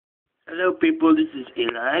Hello people, this is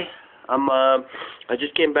Eli. I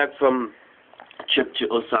just came back from a trip to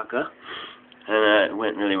Osaka, and it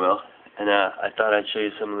went really well. And I thought I'd show you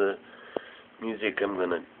some of the music I'm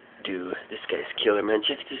gonna do. This guy's killer, man.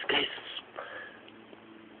 Check this guy's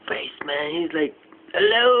face, man. He's like,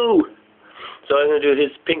 hello! So I'm gonna do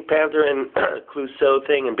his Pink Panther and Clouseau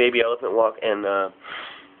thing and Baby Elephant Walk and the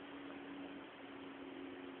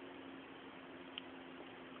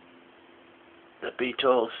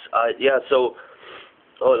Beatles.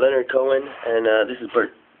 Leonard Cohen, and this is Bert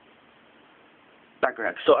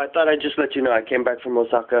Bacharach. So I thought I'd just let you know I came back from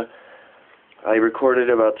Osaka. I recorded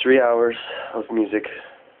about 3 hours of music,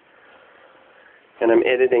 and I'm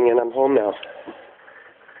editing, and I'm home now.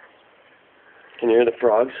 Can you hear the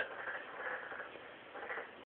frogs?